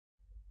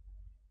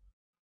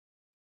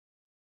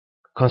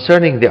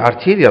Concerning the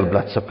arterial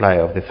blood supply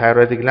of the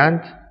thyroid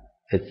gland,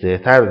 the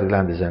thyroid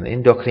gland is an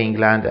endocrine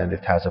gland and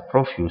it has a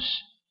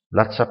profuse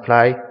blood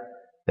supply.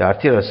 The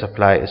arterial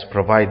supply is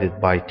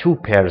provided by two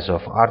pairs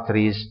of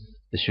arteries,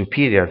 the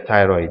superior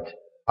thyroid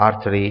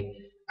artery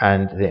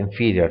and the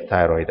inferior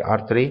thyroid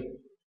artery.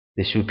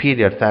 The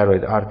superior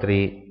thyroid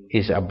artery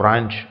is a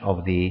branch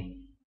of the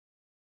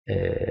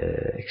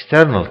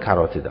external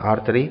carotid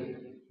artery,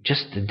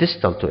 just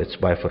distal to its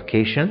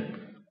bifurcation.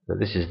 So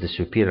this is the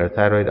superior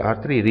thyroid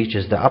artery,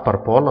 reaches the upper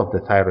pole of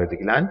the thyroid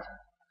gland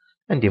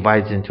and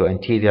divides into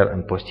anterior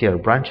and posterior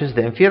branches.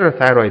 The inferior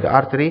thyroid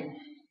artery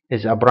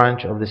is a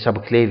branch of the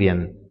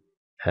subclavian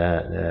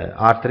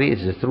artery.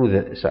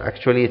 So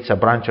actually it's a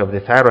branch of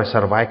the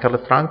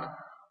thyrocervical trunk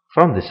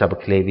from the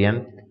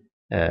subclavian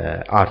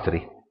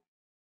artery.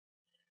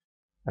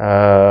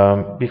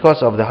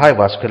 Because of the high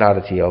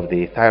vascularity of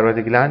the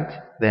thyroid gland,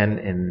 then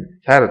in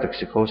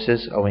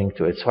thyrotoxicosis, owing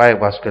to its high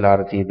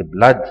vascularity, the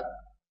blood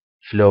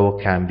flow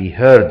can be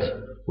heard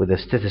with a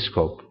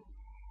stethoscope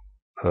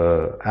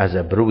as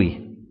a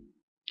bruit.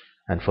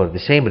 And for the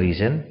same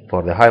reason,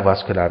 for the high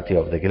vascularity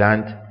of the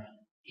gland,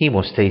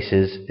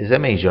 hemostasis is a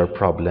major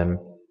problem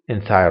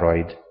in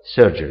thyroid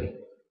surgery.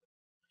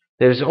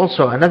 There is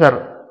also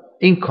another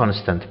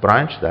inconstant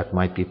branch that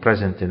might be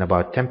present in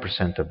about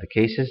 10% of the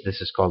cases.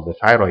 This is called the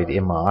thyroid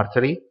emma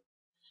artery,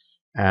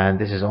 and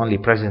this is only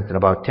present in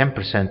about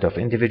 10% of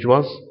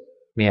individuals.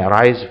 May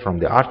arise from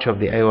the arch of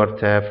the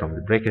aorta, from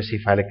the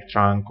brachiocephalic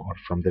trunk, or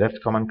from the left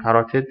common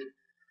carotid,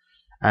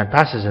 and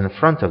passes in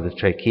front of the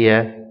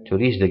trachea to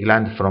reach the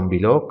gland from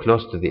below,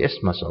 close to the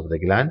isthmus of the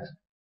gland.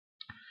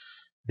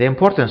 The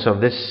importance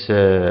of this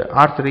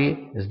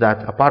artery is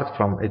that apart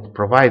from it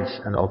provides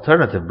an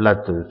alternative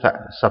blood to the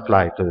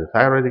supply to the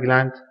thyroid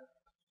gland,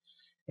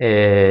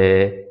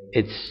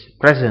 its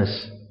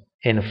presence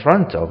in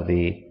front of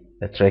the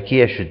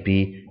trachea should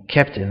be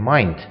kept in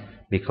mind,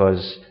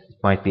 because it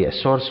might be a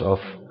source of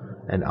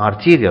an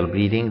arterial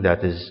bleeding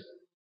that is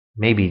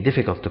maybe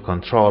difficult to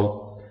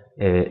control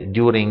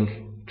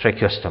during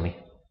tracheostomy.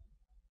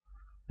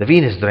 The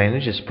venous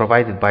drainage is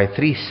provided by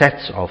three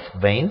sets of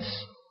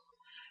veins.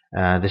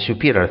 The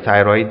superior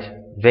thyroid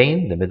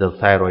vein, the middle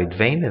thyroid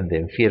vein, and the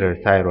inferior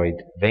thyroid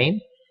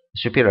vein. The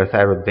superior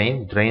thyroid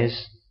vein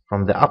drains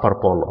from the upper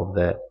pole of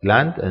the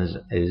gland and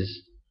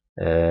is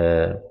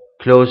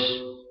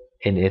close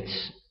in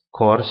its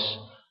course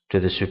to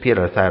the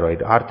superior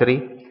thyroid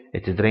artery.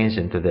 It drains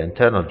into the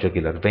internal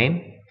jugular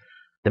vein.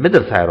 The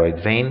middle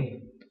thyroid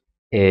vein,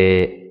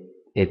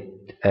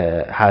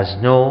 has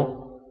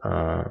no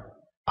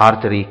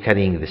artery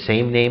carrying the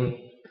same name,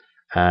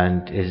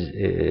 and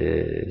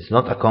is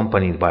not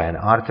accompanied by an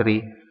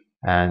artery,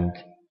 and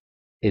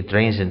it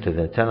drains into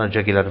the internal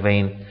jugular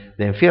vein.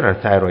 The inferior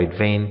thyroid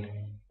vein,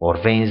 or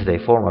veins, they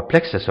form a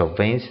plexus of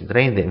veins,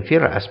 drain the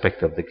inferior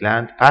aspect of the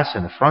gland, pass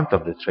in front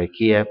of the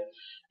trachea,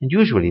 and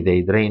usually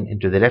they drain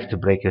into the left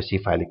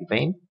brachiocephalic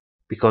vein,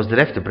 because the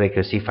left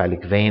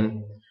brachiocephalic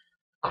vein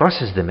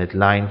crosses the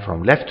midline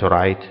from left to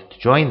right to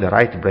join the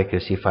right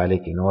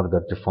brachiocephalic in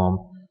order to form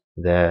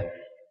the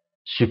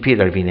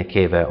superior vena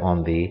cava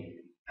on the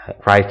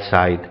right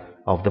side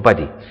of the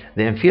body.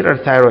 The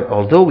inferior thyroid,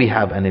 although we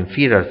have an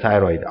inferior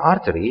thyroid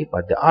artery,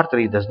 but the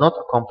artery does not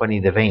accompany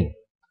the vein.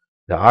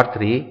 The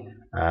artery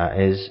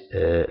is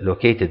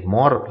located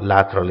more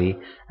laterally,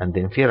 and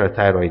the inferior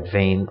thyroid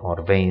vein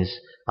or veins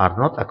are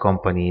not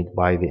accompanied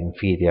by the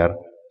inferior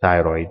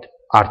thyroid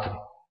artery.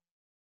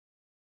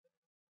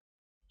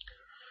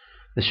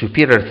 The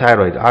superior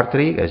thyroid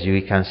artery, as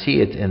you can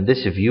see it in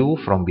this view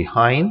from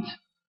behind,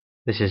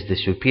 this is the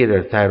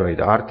superior thyroid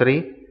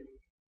artery.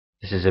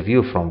 This is a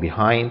view from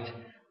behind.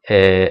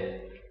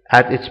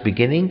 At its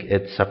beginning,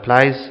 it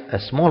supplies a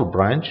small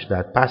branch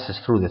that passes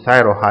through the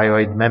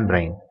thyrohyoid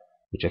membrane,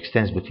 which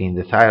extends between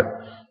the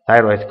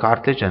thyroid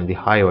cartilage and the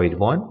hyoid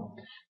bone.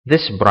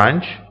 This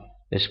branch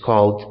is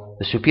called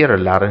the superior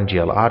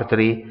laryngeal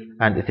artery,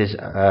 and it is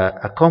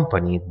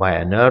accompanied by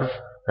a nerve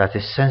that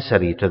is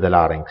sensory to the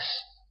larynx.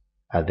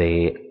 At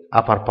the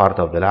upper part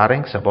of the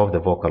larynx, above the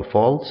vocal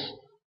folds,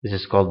 this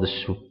is called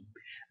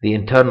the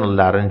internal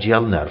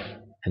laryngeal nerve.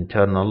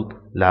 Internal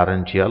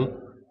laryngeal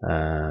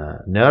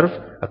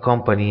nerve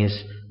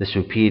accompanies the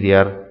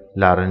superior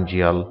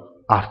laryngeal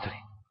artery.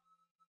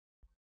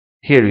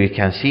 Here we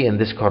can see in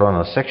this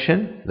coronal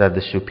section that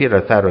the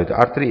superior thyroid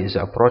artery is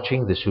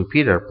approaching the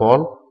superior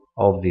pole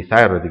of the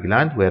thyroid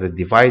gland, where it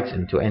divides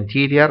into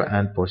anterior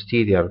and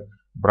posterior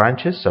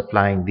branches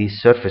supplying these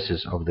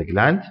surfaces of the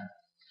gland,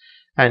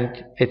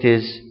 and it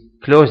is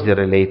closely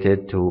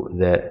related to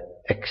the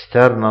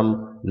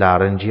external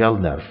laryngeal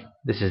nerve.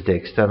 This is the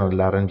external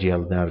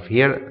laryngeal nerve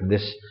here in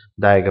this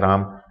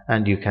diagram,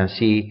 and you can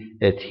see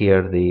it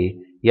here, the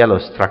yellow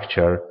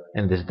structure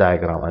in this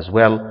diagram as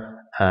well,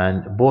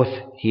 and both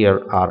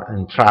here are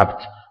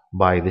entrapped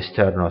by the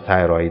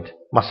sternothyroid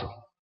muscle.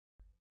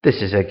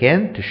 This is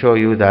again to show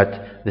you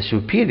that the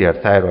superior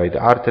thyroid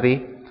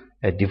artery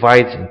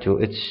divides into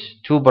its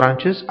two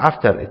branches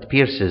after it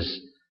pierces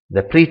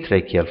the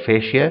pretracheal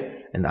fascia.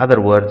 In other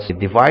words, it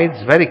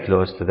divides very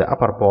close to the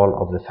upper pole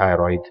of the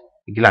thyroid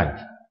gland.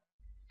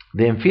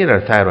 The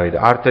inferior thyroid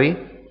artery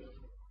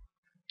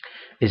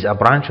is a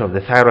branch of the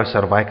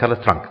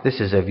thyrocervical trunk. This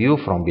is a view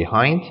from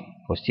behind,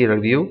 posterior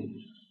view,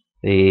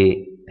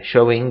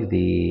 showing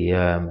the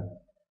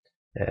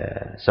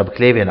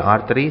subclavian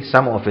artery,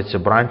 some of its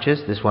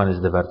branches. This one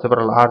is the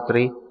vertebral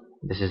artery,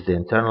 this is the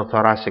internal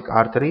thoracic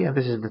artery, and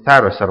this is the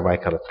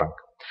thyrocervical trunk.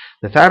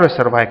 The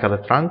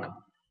thyrocervical trunk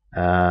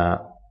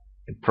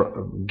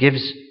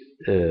gives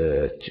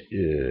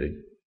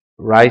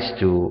rise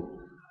to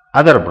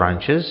other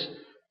branches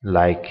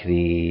like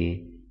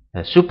the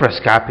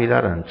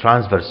suprascapular and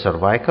transverse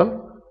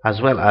cervical,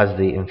 as well as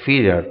the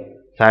inferior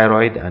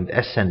thyroid and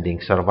ascending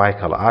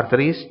cervical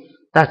arteries.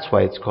 That's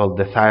why it's called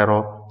the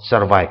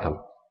thyrocervical.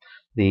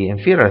 The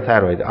inferior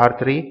thyroid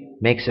artery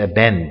makes a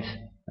bend,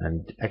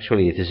 and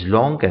actually it is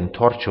long and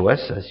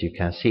tortuous, as you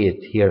can see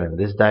it here in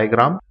this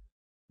diagram.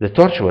 The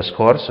tortuous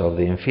course of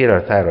the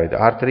inferior thyroid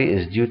artery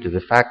is due to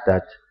the fact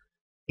that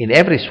in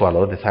every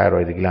swallow the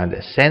thyroid gland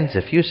ascends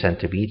a few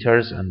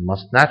centimeters and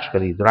must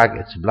naturally drag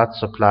its blood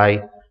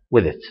supply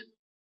with it.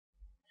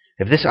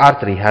 If this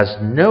artery has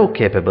no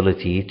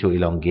capability to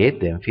elongate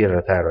the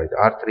inferior thyroid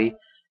artery,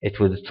 it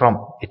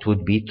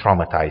would be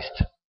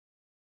traumatized.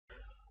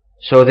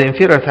 So the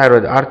inferior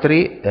thyroid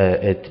artery,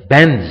 it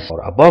bends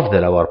above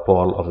the lower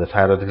pole of the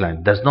thyroid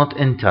gland, does not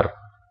enter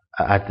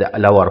at the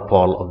lower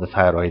pole of the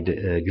thyroid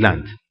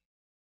gland.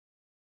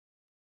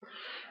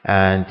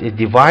 And it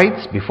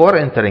divides, before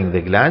entering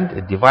the gland,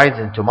 it divides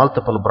into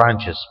multiple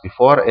branches.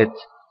 Before it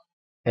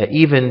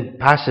even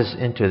passes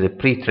into the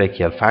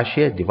pretracheal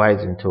fascia, it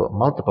divides into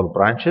multiple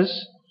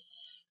branches,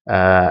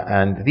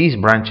 and these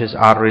branches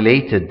are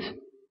related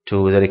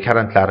to the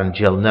recurrent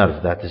laryngeal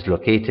nerve that is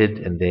located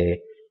in the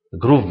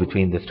groove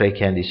between the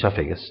trachea and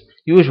esophagus.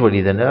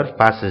 Usually the nerve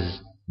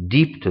passes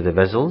deep to the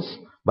vessels,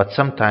 but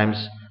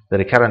sometimes the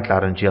recurrent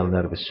laryngeal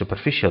nerve is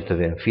superficial to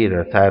the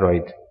inferior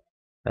thyroid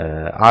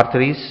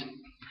arteries,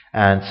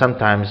 and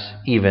sometimes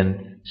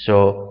even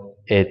so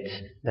it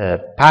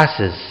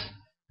passes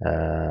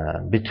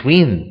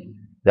between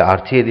the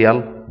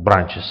arterial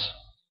branches.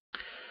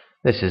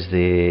 This is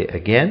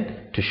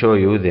again to show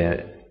you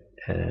the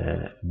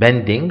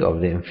bending of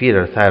the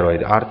inferior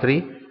thyroid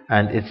artery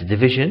and its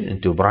division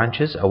into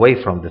branches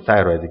away from the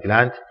thyroid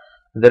gland,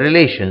 the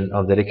relation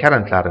of the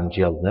recurrent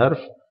laryngeal nerve,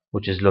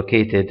 which is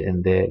located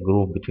in the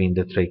groove between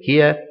the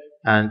trachea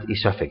and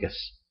esophagus.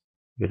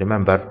 You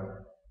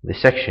remember the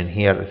section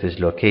here, it is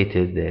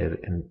located, the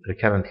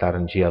recurrent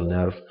laryngeal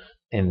nerve,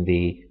 in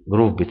the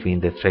groove between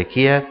the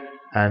trachea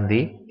and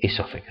the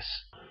esophagus.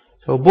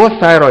 So both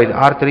thyroid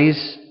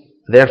arteries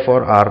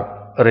therefore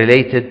are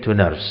related to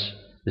nerves.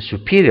 The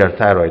superior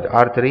thyroid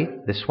artery,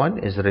 this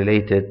one, is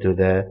related to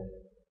the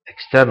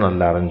external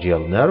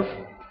laryngeal nerve,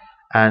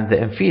 and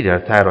the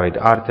inferior thyroid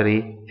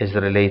artery is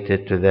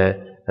related to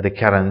the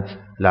recurrent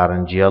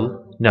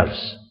laryngeal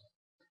nerves.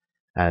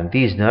 And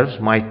these nerves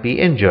might be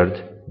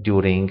injured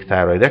during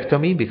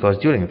thyroidectomy, because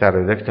during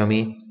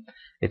thyroidectomy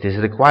it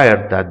is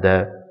required that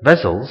the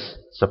vessels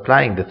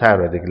supplying the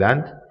thyroid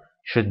gland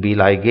should be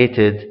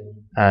ligated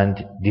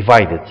and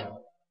divided.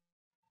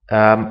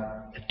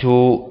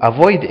 To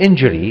avoid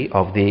injury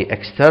of the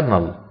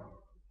external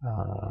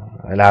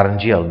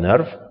laryngeal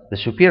nerve, the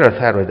superior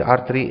thyroid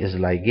artery is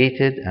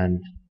ligated and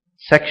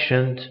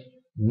sectioned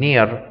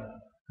near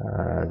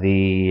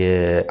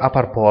the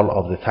upper pole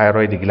of the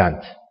thyroid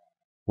gland,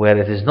 where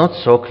it is not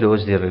so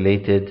closely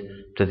related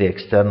to the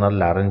external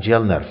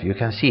laryngeal nerve. You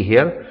can see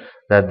here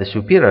that the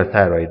superior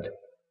thyroid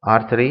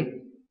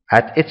artery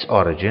at its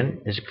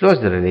origin is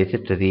closely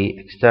related to the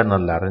external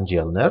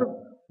laryngeal nerve,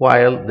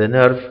 while the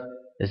nerve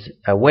is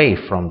away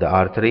from the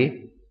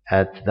artery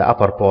at the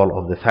upper pole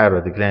of the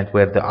thyroid gland,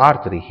 where the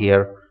artery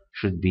here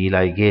should be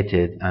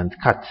ligated and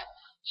cut.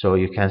 So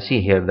you can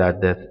see here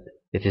that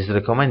it is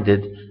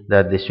recommended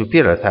that the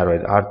superior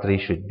thyroid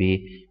artery should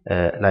be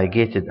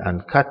ligated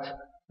and cut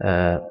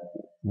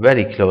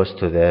very close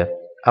to the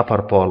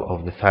upper pole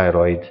of the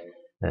thyroid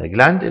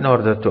gland in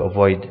order to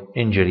avoid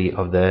injury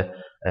of the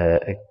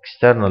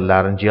external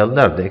laryngeal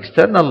nerve. The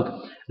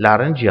external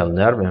laryngeal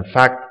nerve, in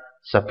fact,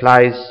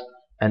 supplies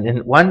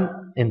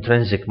one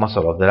intrinsic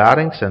muscle of the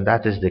larynx, and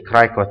that is the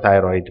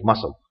cricothyroid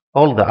muscle.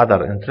 All the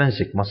other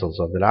intrinsic muscles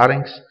of the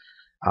larynx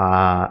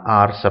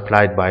are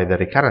supplied by the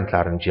recurrent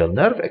laryngeal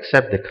nerve,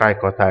 except the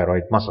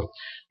cricothyroid muscle.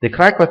 The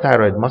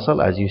cricothyroid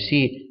muscle, as you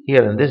see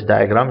here in this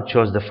diagram,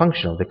 shows the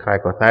function of the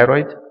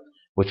cricothyroid,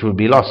 which will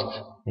be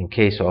lost in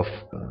case of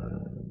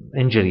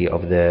injury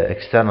of the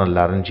external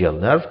laryngeal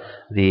nerve.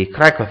 The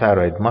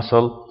cricothyroid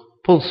muscle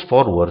pulls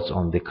forwards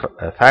on the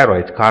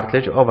thyroid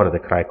cartilage over the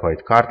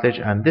cricoid cartilage,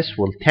 and this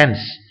will tense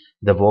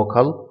the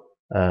vocal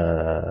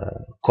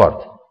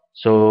cord.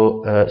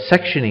 So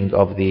sectioning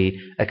of the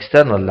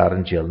external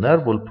laryngeal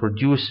nerve will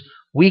produce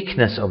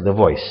weakness of the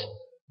voice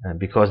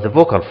because the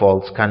vocal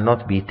folds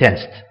cannot be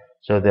tensed.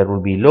 So there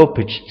will be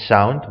low-pitched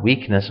sound,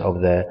 weakness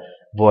of the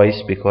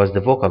voice, because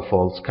the vocal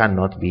folds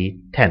cannot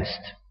be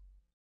tensed.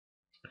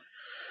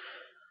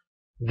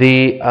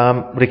 The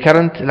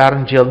recurrent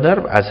laryngeal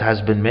nerve, as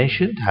has been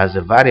mentioned, has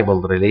a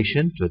variable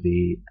relation to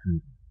the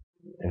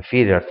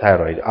inferior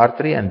thyroid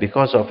artery, and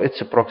because of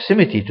its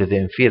proximity to the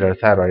inferior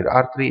thyroid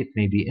artery, it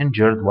may be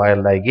injured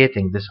while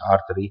ligating this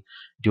artery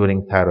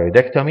during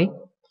thyroidectomy.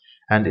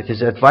 And it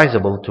is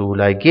advisable to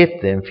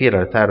ligate the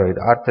inferior thyroid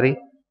artery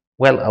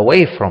well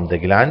away from the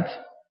gland,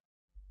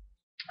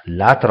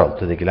 lateral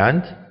to the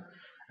gland,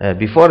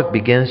 before it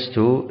begins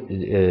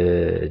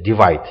to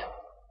divide.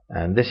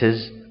 And this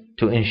is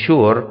to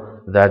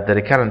ensure that the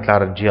recurrent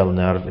laryngeal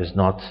nerve is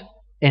not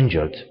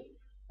injured.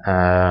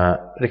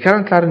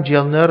 Recurrent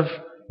laryngeal nerve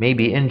may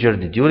be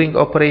injured during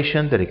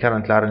operation. The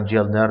recurrent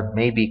laryngeal nerve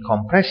may be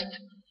compressed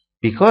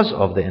because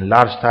of the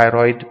enlarged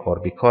thyroid or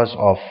because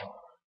of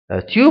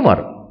a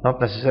tumor,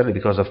 not necessarily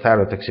because of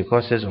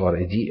thyrotoxicosis or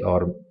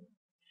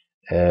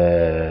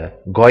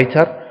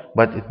goiter,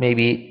 but it may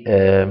be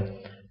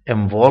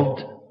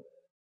involved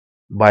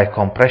by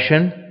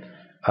compression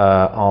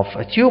of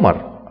a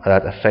tumor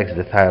that affects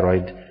the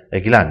thyroid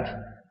gland,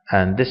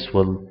 and this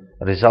will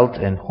result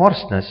in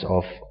hoarseness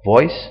of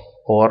voice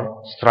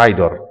or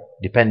stridor,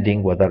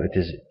 depending whether it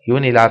is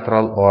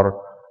unilateral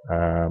or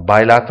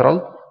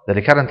bilateral. The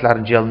recurrent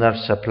laryngeal nerve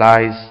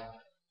supplies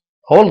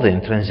all the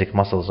intrinsic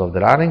muscles of the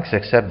larynx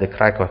except the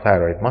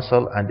cricothyroid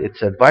muscle, and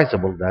it's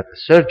advisable that a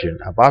surgeon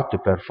about to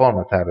perform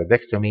a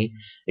thyroidectomy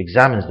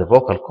examines the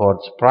vocal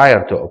cords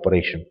prior to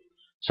operation,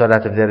 so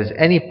that if there is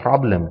any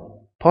problem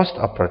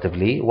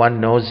post-operatively,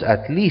 one knows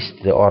at least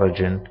the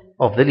origin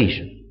of the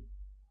lesion.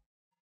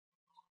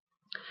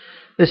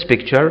 This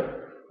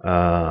picture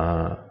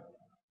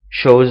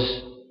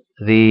shows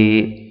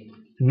the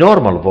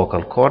normal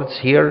vocal cords.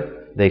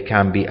 Here they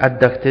can be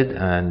adducted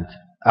and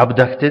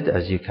abducted,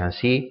 as you can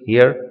see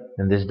here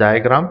in this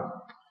diagram.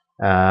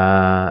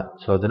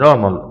 So the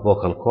normal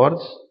vocal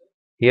cords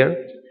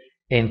here.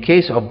 In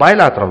case of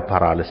bilateral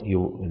paralysis,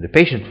 the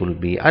patient will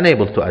be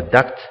unable to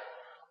adduct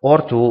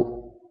or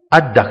to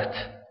adduct,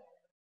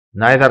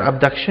 neither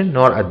abduction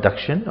nor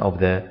adduction of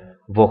the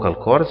vocal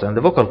cords, and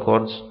the vocal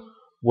cords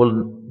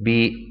will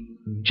be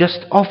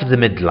just off the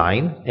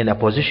midline in a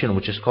position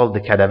which is called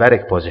the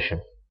cadaveric position.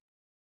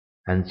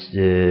 And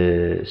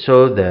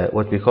so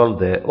what we call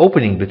the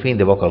opening between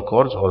the vocal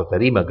cords, or the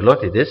rima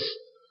glottidis,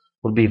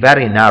 will be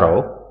very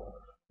narrow.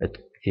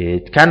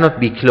 It cannot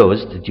be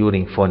closed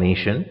during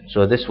phonation,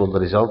 so this will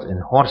result in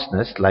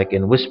hoarseness, like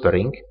in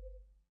whispering.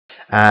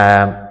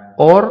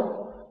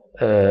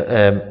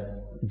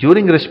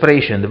 During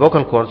respiration, the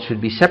vocal cords should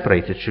be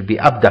separated, should be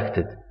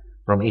abducted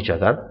from each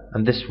other,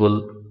 and this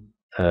will,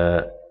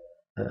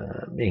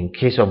 in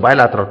case of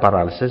bilateral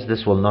paralysis,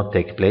 this will not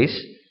take place.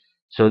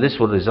 So this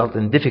will result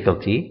in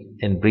difficulty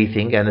in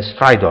breathing and a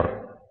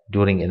stridor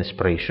during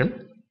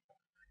inspiration.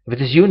 If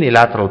it is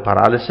unilateral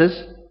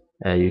paralysis,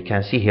 you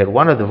can see here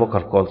one of the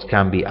vocal cords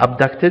can be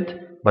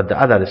abducted, but the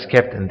other is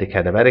kept in the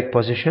cadaveric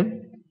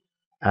position,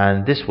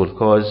 and this will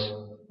cause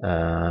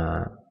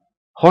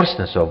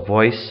hoarseness of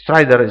voice.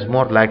 Stridor is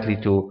more likely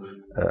to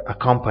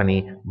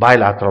accompany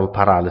bilateral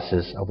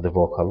paralysis of the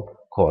vocal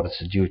cords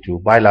due to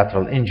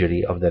bilateral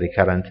injury of the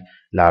recurrent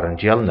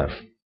laryngeal nerve.